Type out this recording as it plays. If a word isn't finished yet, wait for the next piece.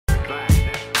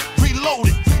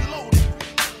Reloaded.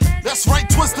 That's right,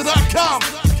 Twista.com.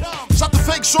 Shot the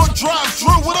fake short drive. Drew,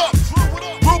 what up?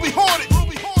 Ruby Hornet.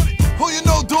 Who you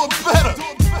know doing better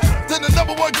than the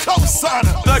 #1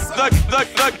 co-signer? That's right.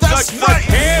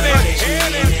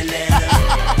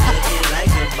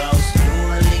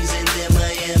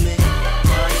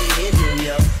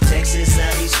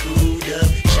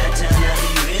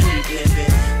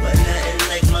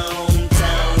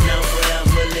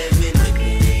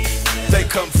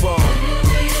 Come from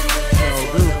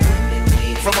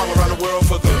all around the world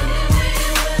for the.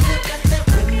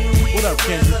 What up,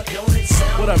 Kendrick?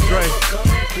 What up, Dre?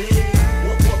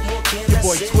 Your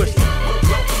boy Twista.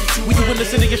 When you in the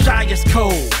city, your shy is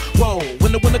cold. Whoa,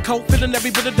 when the winter coat, feeling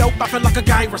every bit of dope, I feel like a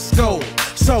gyroscope.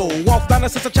 So, off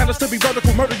balance, it's a challenge to be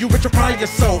vertical, murder you with your prior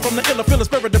soul. From the iller, feel the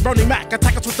spirit of Bernie Mac.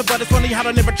 Attack us with the butt, it's funny how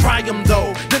to never try him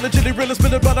though. Diligently real,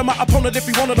 spin the blood of my opponent if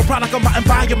he wanted a product of my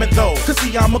environment though. Cause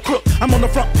see, I'm a crook, I'm on the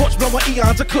front porch, blowing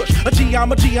eons of kush. A G,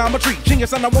 I'm a geometry,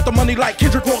 genius, and I want the money like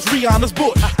Kendrick wants Rihanna's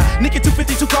bush. Nicky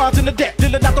 252 cards in the deck,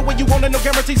 deal it out the way you want it, no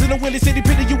guarantees in the Windy City.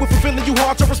 Pity you if fulfilling you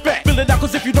hard to respect. Fill it out,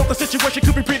 cause if you don't, the situation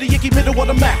could be pretty icky, middle of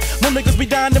the map. More niggas be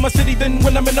dying in my city than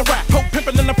when I'm in the rap. Poke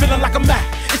pimpin' and I'm feeling like a Mac.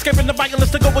 Escaping the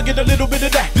violence to go and get a little bit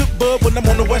of that. Good bud when I'm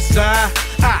on the west side.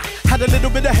 I had a little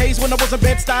bit of haze when I was a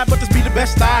Bed-Stuy, but this be the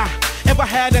best I ever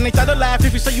had. And ain't that a laugh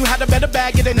if you say you had a better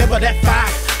bag, it ain't never that fire.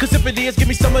 Cause if it is, give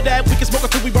me some of that. We can smoke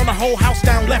it till we burn the whole house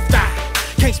down left eye.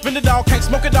 Can't spend it all, can't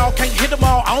smoke it all, can't hit them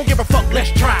all. I don't give a fuck, let's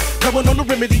try. Blowing on the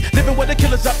remedy, living where the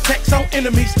killers up, text on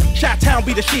enemies. Chi-Town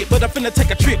be the shit, but I'm finna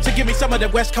take a trip to give me some of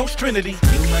that West Coast Trinity.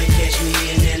 You might catch me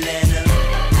in Atlanta,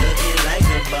 looking like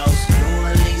a boss. New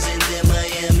Orleans and then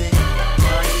Miami,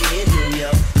 party in New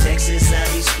York. Texas, I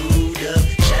be screwed up.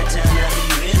 Chi-Town, I be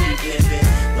really pimpin'.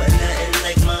 But nothing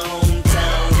like my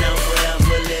hometown, now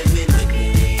forever living.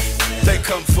 They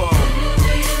come from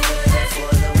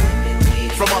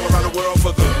all around the world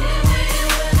for the.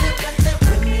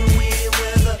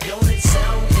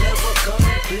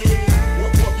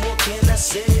 What more can I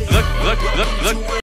say? Look.